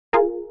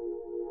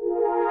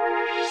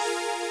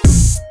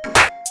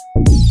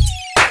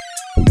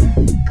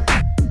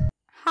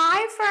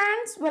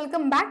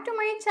welcome back to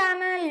my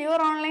channel, your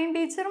online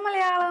teacher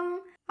Malayalam.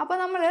 അപ്പോൾ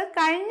നമ്മൾ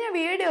കഴിഞ്ഞ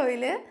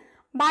വീഡിയോയിൽ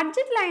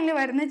ബഡ്ജറ്റ് ലൈനിൽ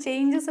വരുന്ന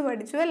ചേഞ്ചസ്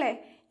പഠിച്ചു അല്ലേ?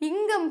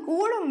 ഇൻകം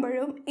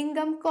കൂടുമ്പോഴും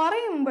ഇൻകം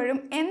കുറയുമ്പോഴും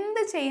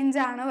എന്ത് ചേഞ്ച്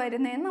ആണ്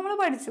വരുന്നതെന്ന് നമ്മൾ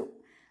പഠിച്ചു.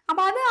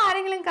 അപ്പോൾ അത്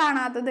ആരെങ്കിലും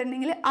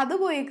കാണാത്തതുണ്ടെങ്കിൽ അത്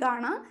പോയി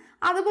കാണാം.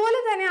 അതുപോലെ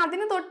തന്നെ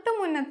അതിന് തൊട്ട്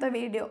മുന്നത്തെ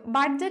വീഡിയോ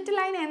ബഡ്ജറ്റ്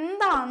ലൈൻ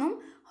എന്താണെന്നും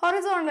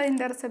horizontal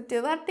intercept,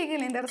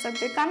 vertical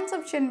intercept,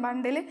 conception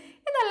ബണ്ടിൽ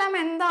ഇതെല്ലാം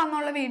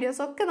എന്താണെന്നുള്ള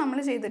വീഡിയോസ് ഒക്കെ നമ്മൾ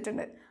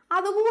ചെയ്തിട്ടുണ്ട്.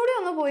 അതുകൂടി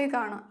ഒന്ന് പോയി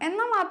കാണാം.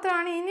 എന്നാൽ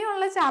മാത്രമാണ്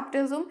ഇനിയുള്ള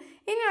ചാപ്റ്റേഴ്സും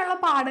ഇനിയുള്ള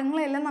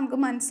പാഠങ്ങളും എല്ലാം നമുക്ക്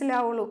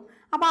മനസ്സിലാവുള്ളൂ.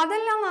 അപ്പോൾ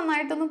അതെല്ലാം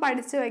നന്നായിട്ടൊന്ന്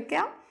പഠിച്ചു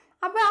വയ്ക്കാം.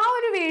 അപ്പോൾ ആ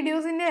ഒരു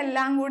വീഡിയോസിൻ്റെ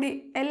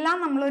എല്ലാം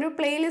നമ്മളൊരു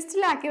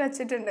പ്ലേലിസ്റ്റിലാക്കി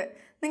വെച്ചിട്ടുണ്ട്,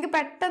 നിങ്ങൾക്ക്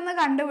പെട്ടെന്ന്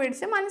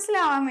കണ്ടുപിടിച്ച്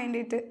മനസ്സിലാവാൻ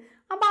വേണ്ടിയിട്ട്.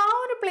 അപ്പോൾ ആ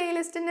ഒരു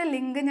പ്ലേലിസ്റ്റിൻ്റെ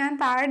ലിങ്ക് ഞാൻ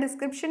താഴെ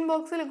ഡിസ്ക്രിപ്ഷൻ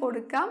ബോക്സിൽ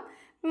കൊടുക്കാം.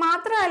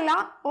 മാത്രമല്ല,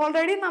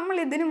 ഓൾറെഡി നമ്മൾ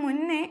ഇതിന്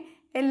മുന്നേ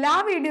എല്ലാ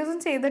വീഡിയോസും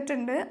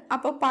ചെയ്തിട്ടുണ്ട്.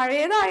 അപ്പോൾ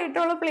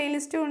പഴയതായിട്ടുള്ള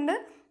പ്ലേലിസ്റ്റും ഉണ്ട്,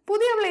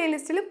 പുതിയ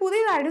പ്ലേലിസ്റ്റിൽ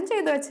പുതിയതായിട്ടും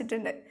ചെയ്തു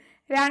വെച്ചിട്ടുണ്ട്.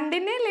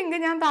 രണ്ടിൻ്റെയും ലിങ്ക്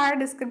ഞാൻ താഴെ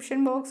ഡിസ്ക്രിപ്ഷൻ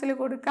ബോക്സിൽ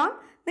കൊടുക്കാം.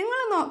 നിങ്ങൾ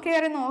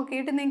കയറി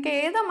നോക്കിയിട്ട് നിങ്ങൾക്ക്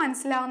ഏതാ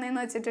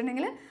മനസ്സിലാവുന്നതെന്ന്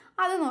വെച്ചിട്ടുണ്ടെങ്കിൽ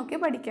അത് നോക്കി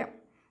പഠിക്കാം.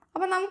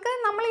 അപ്പോൾ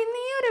നമ്മൾ ഇന്ന്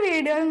ഈ ഒരു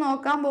വീഡിയോയിൽ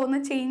നോക്കാൻ പോകുന്ന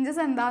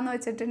ചേഞ്ചസ് എന്താണെന്ന്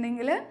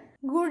വെച്ചിട്ടുണ്ടെങ്കിൽ,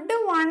 ഗുഡ്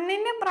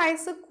 1ൻ്റെ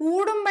പ്രൈസ്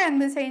കൂടുമ്പോൾ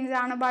എന്ത്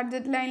ചേഞ്ചാണ്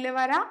ബഡ്ജറ്റ് ലൈനിൽ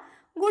വരാം,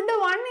 ഗുഡ്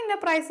 1ൻ്റെ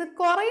പ്രൈസ്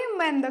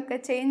കുറയുമ്പോൾ എന്തൊക്കെ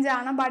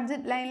ചേഞ്ചാണ്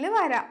ബഡ്ജറ്റ് ലൈനിൽ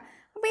വരാം.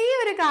 അപ്പോൾ ഈ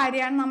ഒരു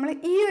കാര്യമാണ് നമ്മൾ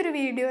ഈ ഒരു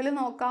വീഡിയോയിൽ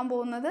നോക്കാൻ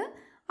പോകുന്നത്.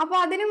 അപ്പോൾ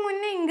അതിന്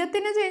മുന്നേ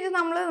ഇൻകത്തിൻ്റെ ചേഞ്ച്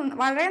നമ്മൾ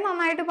വളരെ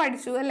നന്നായിട്ട്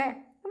പഠിച്ചു അല്ലേ?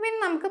 പിന്നെ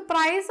നമുക്ക്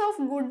പ്രൈസ് ഓഫ്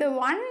ഗുഡ്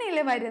 1ൽ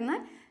വരുന്ന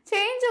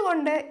ചേഞ്ച്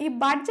കൊണ്ട് ഈ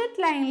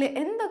ബഡ്ജറ്റ് ലൈനിൽ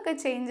എന്തൊക്കെ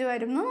ചേഞ്ച്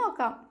വരും എന്ന്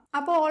നോക്കാം.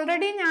 അപ്പോൾ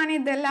ഓൾറെഡി ഞാൻ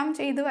ഇതെല്ലാം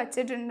ചെയ്ത്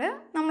വച്ചിട്ടുണ്ട്.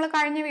 നമ്മൾ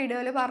കഴിഞ്ഞ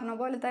വീഡിയോയിൽ പറഞ്ഞ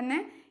പോലെ തന്നെ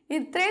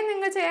ഇത്രയും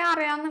നിങ്ങൾക്ക് ചെയ്യാൻ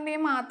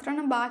അറിയാമെന്നുണ്ടെങ്കിൽ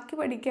മാത്രമാണ് ബാക്കി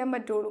പഠിക്കാൻ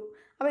പറ്റുള്ളൂ.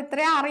 അപ്പോൾ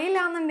ഇത്രയും അറിയില്ല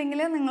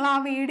എന്നുണ്ടെങ്കിൽ നിങ്ങൾ ആ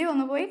വീഡിയോ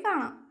ഒന്ന് പോയി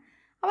കാണാം.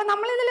 അപ്പോൾ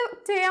നമ്മളിതിൽ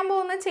ചെയ്യാൻ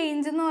പോകുന്ന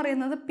ചേഞ്ച് എന്ന്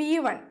പറയുന്നത്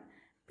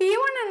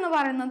P1 എന്ന്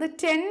പറയുന്നത്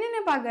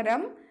 10ന്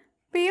പകരം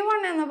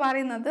P1 എന്ന്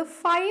പറയുന്നത്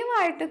 5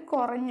 ആയിട്ട്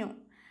കുറഞ്ഞു.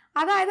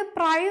 അതായത്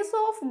പ്രൈസ്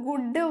ഓഫ്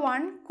ഗുഡ്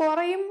 1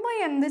 കുറയുമ്പോൾ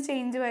എന്ത്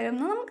ചേഞ്ച് വരും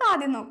എന്ന് നമുക്ക്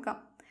ആദ്യം നോക്കാം.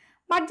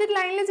 ബഡ്ജറ്റ്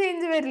ലൈനിൽ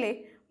ചേഞ്ച് വരില്ലേ?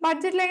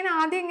 ബഡ്ജറ്റ് ലൈൻ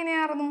ആദ്യം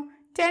എങ്ങനെയായിരുന്നു?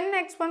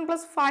 10x1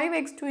 +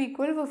 5x2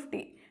 =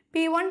 50.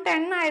 P1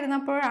 10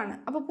 ആയിരുന്നപ്പോഴാണ്.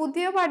 അപ്പോൾ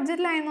പുതിയ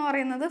ബഡ്ജറ്റ് ലൈൻ എന്ന്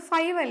പറയുന്നത്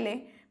 5 അല്ലേ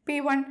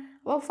P1?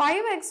 അപ്പോൾ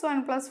 5x1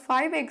 +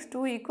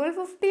 5x2 =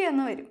 50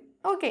 എന്ന് വരും.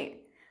 ഓക്കെ,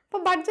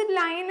 അപ്പോൾ ബഡ്ജറ്റ്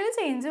ലൈനിൽ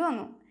ചേഞ്ച്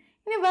വന്നു.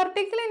 ഇനി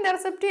വെർട്ടിക്കൽ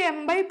ഇന്റർസെപ്റ്റ്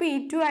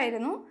m/P2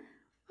 ആയിരുന്നു.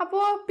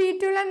 അപ്പോൾ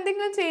P2ൽ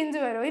എന്തെങ്കിലും ചേഞ്ച്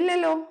വരുമോ?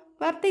 ഇല്ലല്ലോ.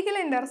 വെർട്ടിക്കൽ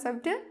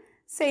ഇന്റർസെപ്റ്റ്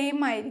സെയിം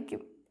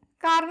ആയിരിക്കും.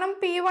 കാരണം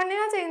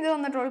P1നോ ചേഞ്ച്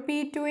വന്നിട്ടുള്ളൂ,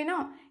 P2നോ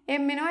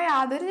എമ്മിനോ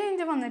യാതൊരു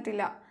ചേഞ്ച്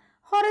വന്നിട്ടില്ല.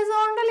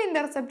 ഹൊറിസോണ്ടൽ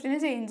ഇന്റർസെപ്റ്റിന്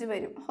ചേഞ്ച്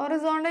വരും.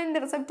 ഹൊറിസോണ്ടൽ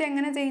ഇന്റർസെപ്റ്റ്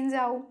എങ്ങനെ ചേഞ്ച്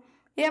ആവും?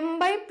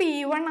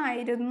 m/P1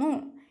 ആയിരുന്നു,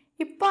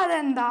 ഇപ്പോൾ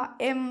അതെന്താ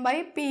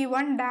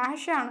m/P1-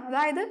 ആണ്.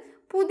 അതായത്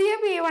പുതിയ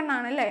P1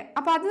 ആണ് അല്ലേ?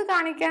 അപ്പോൾ അത്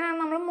കാണിക്കാനാണ്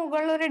നമ്മൾ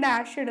മുകളിൽ ഒരു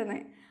ഡാഷ്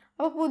ഇടുന്നത്.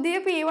 അപ്പോൾ പുതിയ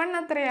P1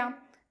 എത്രയാ?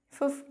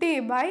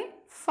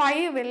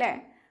 50/5 അല്ലേ?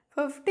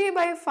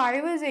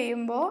 50/5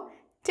 ചെയ്യുമ്പോൾ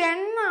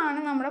 10 ആണ്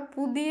നമ്മുടെ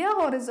പുതിയ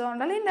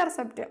ഹൊറിസോണ്ടൽ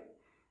ഇന്റർസെപ്റ്റ്.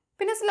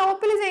 പിന്നെ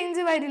സ്ലോപ്പിൽ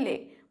ചേഞ്ച് വരില്ലേ?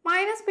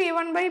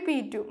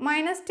 -P1/P2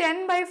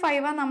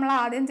 -10/5 നമ്മൾ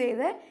ആദ്യം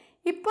ചെയ്ത്.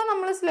 ഇപ്പോൾ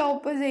നമ്മൾ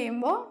സ്ലോപ്പ്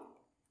ചെയ്യുമ്പോൾ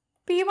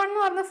P1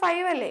 എന്ന് പറഞ്ഞാൽ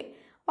 5 അല്ലേ?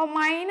 അപ്പോൾ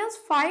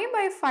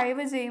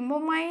 -5/5 ചെയ്യുമ്പോൾ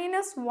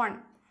 -1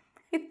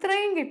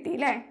 ഇത്രയും കിട്ടി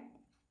അല്ലേ?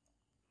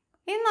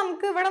 ഇനി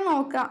നമുക്ക് ഇവിടെ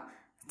നോക്കാം.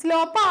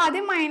 സ്ലോപ്പ്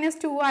ആദ്യം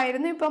 -2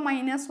 ആയിരുന്നു, ഇപ്പോൾ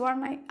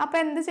 -1 ആയി. അപ്പോൾ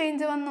എന്ത്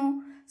ചേഞ്ച് വന്നു?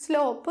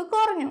 സ്ലോപ്പ്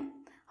കുറഞ്ഞു.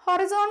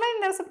 ഹൊറിസോണ്ടൽ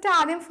ഇന്റർസെപ്റ്റ്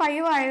ആദ്യം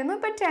 5 ആയിരുന്നു,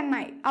 ഇപ്പോൾ 10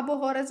 ആയി. അപ്പോൾ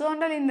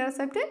ഹൊറിസോണ്ടൽ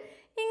ഇന്റർസെപ്റ്റ്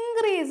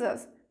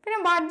ഇൻക്രീസസ്. പിന്നെ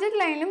ബഡ്ജറ്റ്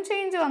ലൈനിലും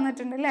ചേഞ്ച്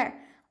വന്നിട്ടുണ്ട് അല്ലേ?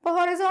 അപ്പോൾ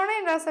ഹൊറിസോണ്ടൽ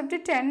ഇന്റർസെപ്റ്റ്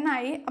 10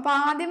 ആയി. അപ്പോൾ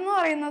ആദ്യം എന്ന്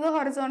പറയുന്നത്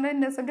ഹൊറിസോണ്ടൽ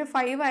ഇന്റർസെപ്റ്റ്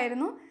 5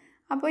 ആയിരുന്നു,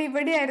 അപ്പോൾ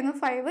ഇവിടെ ആയിരുന്നു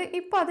 5,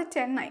 ഇപ്പോൾ അത്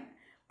 10 ആയി.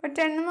 അപ്പോൾ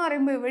 10 എന്ന്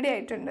പറയുമ്പോൾ ഇവിടെ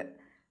ആയിട്ടുണ്ട്.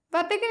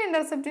 വെർട്ടിക്കൽ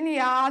ഇന്റർസെപ്റ്റിന്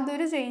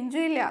യാതൊരു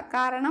ചേഞ്ചും ഇല്ല,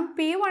 കാരണം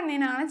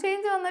P1നാണ്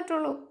ചേഞ്ച്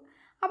വന്നിട്ടുള്ളൂ.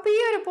 അപ്പോൾ ഈ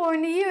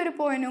ഒരു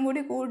പോയിന്റും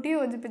കൂടി കൂട്ടി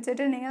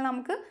യോജിപ്പിച്ചിട്ടുണ്ടെങ്കിൽ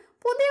നമുക്ക്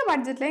പുതിയ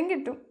ബഡ്ജറ്റ് ലൈൻ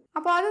കിട്ടും.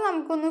 അപ്പോൾ അത്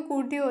നമുക്കൊന്ന്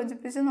കൂട്ടി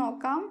യോജിപ്പിച്ച്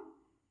നോക്കാം.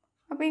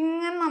 അപ്പോൾ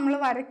ഇങ്ങനെ നമ്മൾ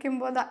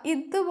വരയ്ക്കുമ്പോൾ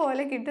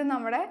ഇതുപോലെ കിട്ടും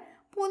നമ്മുടെ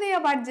പുതിയ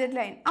ബഡ്ജറ്റ്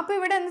ലൈൻ. അപ്പോൾ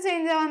ഇവിടെ എന്ത്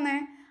ചേഞ്ച് വന്നേ?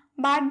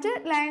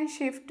 Budget line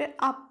shift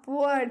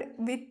upward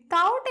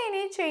without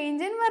any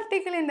change in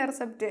vertical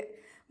intercept.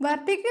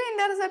 Vertical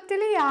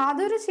ഇന്റർസെപ്റ്റിൽ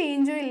യാതൊരു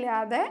ചേഞ്ചും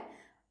ഇല്ലാതെ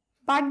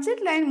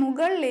ബഡ്ജറ്റ് ലൈൻ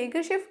മുകളിലേക്ക്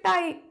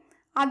ഷിഫ്റ്റായി.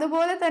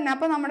 അതുപോലെ തന്നെ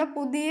അപ്പോൾ നമ്മുടെ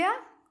പുതിയ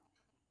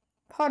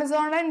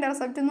ഹൊറിസോണ്ടൽ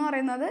ഇന്റർസെപ്റ്റ് എന്ന്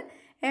പറയുന്നത്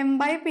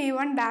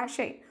m/P1-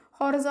 ആയി.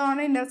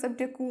 ഹൊറിസോണ്ടൽ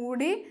ഇന്റർസെപ്റ്റ്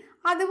കൂടി.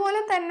 അതുപോലെ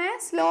തന്നെ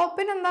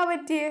സ്ലോപ്പിന് എന്താ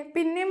പറ്റിയേ?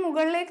 പിന്നെ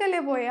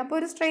മുകളിലേക്കല്ലേ പോയി, അപ്പോൾ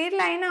ഒരു സ്ട്രെയിറ്റ്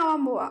ലൈൻ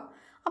ആവാൻ പോവാ.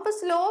 അപ്പോൾ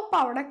സ്ലോപ്പ്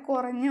അവിടെ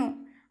കുറഞ്ഞു.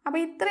 അപ്പോൾ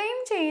ഇത്രയും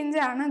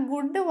ചേഞ്ചാണ്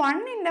ഗുഡ്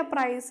 1ൻ്റെ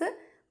പ്രൈസ്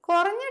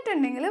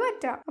കുറഞ്ഞിട്ടുണ്ടെങ്കിൽ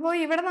പറ്റുക. അപ്പോൾ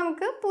ഇവിടെ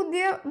നമുക്ക്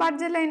പുതിയ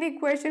ബഡ്ജറ്റ് ലൈൻ്റെ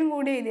ഇക്വേഷൻ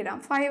കൂടി എഴുതിയിടാം.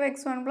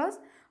 5x1 +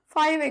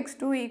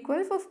 5x2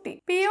 = 50.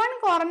 P1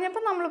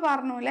 കുറഞ്ഞപ്പോൾ നമ്മൾ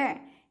പറഞ്ഞു അല്ലേ?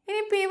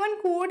 ഇനി P1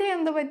 കൂടി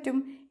എന്ത് പറ്റും?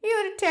 ഈ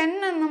ഒരു 10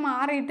 എന്ന്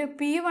മാറിയിട്ട്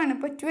P1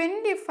 ഇപ്പോൾ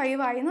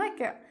 25 ആയി എന്ന്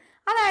വയ്ക്കുക.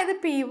 അതായത്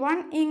P1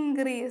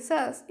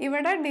 ഇൻക്രീസസ്,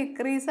 ഇവിടെ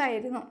ഡിക്രീസ്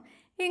ആയിരുന്നു.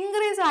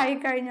 ഇൻക്രീസ് ആയി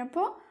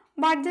കഴിഞ്ഞപ്പോൾ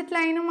ബഡ്ജറ്റ്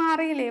ലൈൻ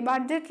മാറിയില്ലേ?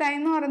 ബഡ്ജറ്റ് ലൈൻ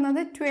എന്ന്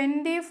പറയുന്നത്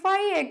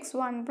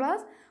 25x1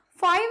 പ്ലസ്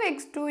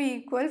 5x2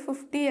 ഈക്വൽ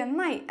 50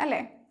 എന്നായി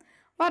അല്ലേ?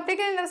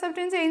 വെർട്ടിക്കൽ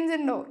ഇന്റർസെപ്റ്റിന് ചേഞ്ച്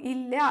ഉണ്ടോ?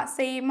 ഇല്ല,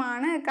 സെയിം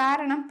ആണ്.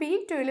 കാരണം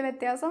P2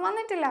 വ്യത്യാസം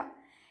വന്നിട്ടില്ല.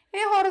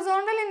 ഇനി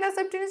ഹൊറിസോണ്ടൽ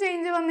ഇന്റർസെപ്റ്റിന്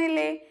ചേഞ്ച്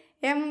വന്നില്ലേ?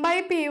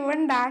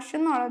 m/p1 ഡാഷ്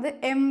എന്നുള്ളത്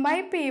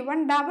m/p1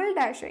 ഡബിൾ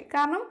ഡാഷ് ആയി.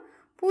 കാരണം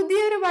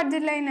പുതിയൊരു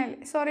ബഡ്ജറ്റ് ലൈൻ അല്ലേ,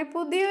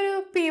 പുതിയൊരു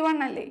P1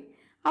 അല്ലേ.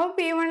 അപ്പോൾ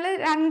P1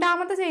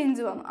 രണ്ടാമത്തെ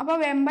ചേഞ്ച് വന്നു. അപ്പോൾ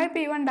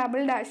m/p1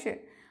 ഡബിൾ ഡാഷ്.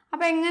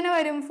 അപ്പോൾ എങ്ങനെ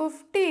വരും?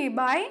 50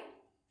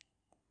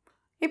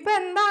 ഇപ്പോൾ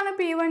എന്താണ്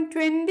P1?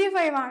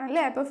 25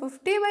 ആണല്ലേ. അപ്പോൾ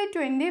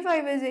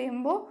 50/25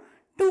 ചെയ്യുമ്പോൾ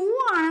 2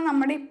 ആണ്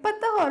നമ്മുടെ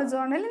ഇപ്പോഴത്തെ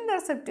ഹൊറിസോണ്ടൽ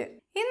ഇന്റർസെപ്റ്റ്.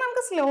 ഇനി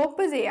നമുക്ക്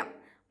സ്ലോപ്പ് ചെയ്യാം.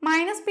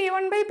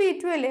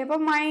 -P1/P2 അല്ലേ. അപ്പോൾ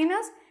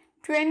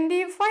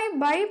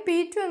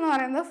 -25/P2 എന്ന്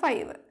പറയുന്നത്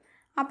 5.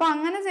 അപ്പോൾ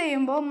അങ്ങനെ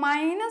ചെയ്യുമ്പോൾ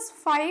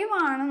 -5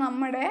 ആണ്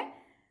നമ്മുടെ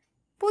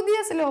പുതിയ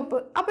സ്ലോപ്പ്.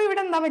 അപ്പോൾ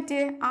ഇവിടെ എന്താ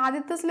പറ്റിയേ?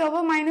 ആദ്യത്തെ സ്ലോപ്പ്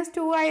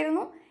 -2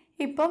 ആയിരുന്നു,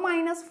 ഇപ്പോൾ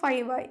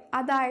 -5 ആയി.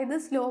 അതായത്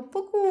സ്ലോപ്പ്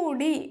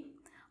കൂടി.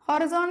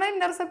 ഹൊറിസോണ്ടൽ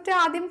ഇന്റർസെപ്റ്റ്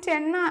ആദ്യം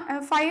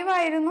 5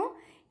 ആയിരുന്നു,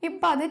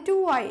 ഇപ്പം അത് 2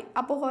 ആയി.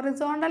 അപ്പോൾ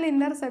ഹൊറിസോണ്ടൽ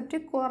ഇന്റർസെപ്റ്റ്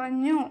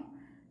കുറഞ്ഞു.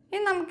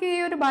 ഇനി നമുക്ക് ഈ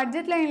ഒരു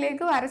ബഡ്ജറ്റ്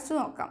ലൈനിലേക്ക് വരച്ചു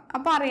നോക്കാം.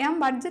 അപ്പോൾ അറിയാം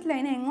ബഡ്ജറ്റ്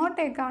ലൈൻ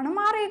എങ്ങോട്ടേക്കാണ്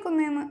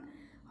മാറിയേക്കുന്നതെന്ന്.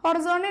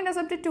 ഹൊറിസോണ്ടൽ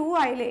ഇന്റർസെപ്റ്റ് 2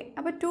 ആയില്ലേ.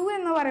 അപ്പോൾ 2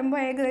 എന്ന് പറയുമ്പോൾ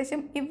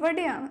ഏകദേശം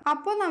ഇവിടെയാണ്.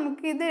 അപ്പോൾ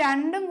നമുക്ക് ഇത്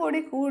രണ്ടും കൂടി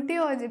കൂട്ടി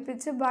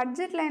യോജിപ്പിച്ച്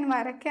ബഡ്ജറ്റ് ലൈൻ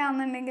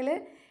വരയ്ക്കുകയാണെന്നുണ്ടെങ്കിൽ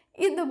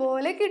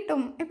ഇതുപോലെ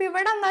കിട്ടും. ഇപ്പോൾ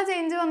ഇവിടെ എന്താ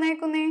change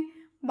വന്നേക്കുന്നേ?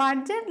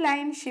 Budget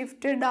line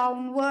shift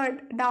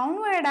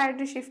downward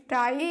ആയിട്ട് ഷിഫ്റ്റ്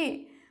ആയി.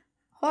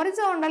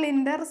 ഹൊറിസോണ്ടൽ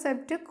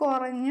ഇന്റർസെപ്റ്റ്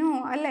കുറഞ്ഞു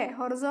അല്ലേ.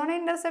 Horizontal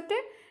intercept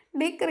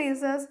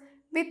decreases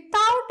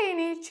without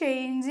any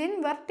change in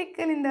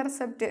vertical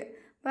intercept.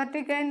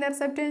 Vertical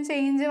ഇന്റർസെപ്റ്റിന്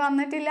change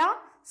വന്നിട്ടില്ല,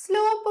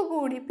 സ്ലോപ്പ്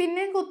കൂടി,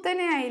 പിന്നെ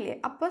കുത്തനെ ആയില്ലേ.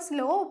 അപ്പോൾ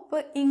സ്ലോപ്പ്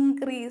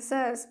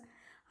ഇൻക്രീസസ്.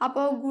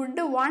 അപ്പോൾ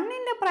good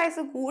 1ന്റെ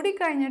price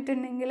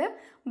കൂടിക്കഴിഞ്ഞിട്ടുണ്ടെങ്കിൽ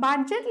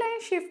budget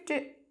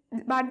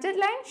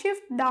line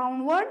shift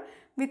downward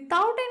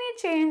without any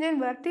change in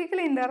vertical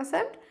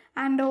intercept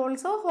and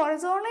also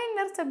horizontal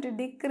intercept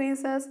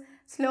decreases,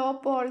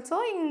 slope also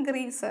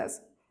increases.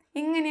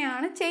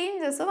 ഇങ്ങനെയാണ്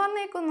changes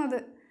വന്നേക്കുന്നത്.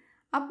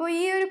 അപ്പോൾ ഈ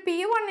ഒരു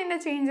P1ന്റെ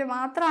ചേഞ്ച്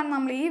മാത്രമാണ്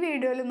നമ്മൾ ഈ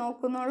വീഡിയോയിൽ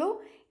നോക്കുന്നുള്ളൂ.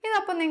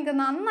 ഇതപ്പോൾ നിങ്ങൾക്ക്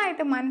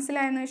നന്നായിട്ട്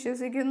മനസ്സിലായെന്ന്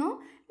വിശ്വസിക്കുന്നു.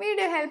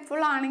 വീഡിയോ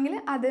ഹെൽപ്ഫുൾ ആണെങ്കിൽ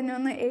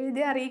അതിനൊന്ന്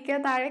എഴുതി അറിയിക്കുക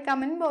താഴെ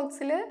കമൻറ്റ്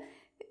ബോക്സിൽ.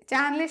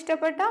 ചാനൽ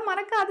ഇഷ്ടപ്പെട്ടാൽ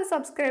മറക്കാതെ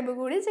സബ്സ്ക്രൈബ്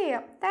കൂടി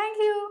ചെയ്യാം. താങ്ക്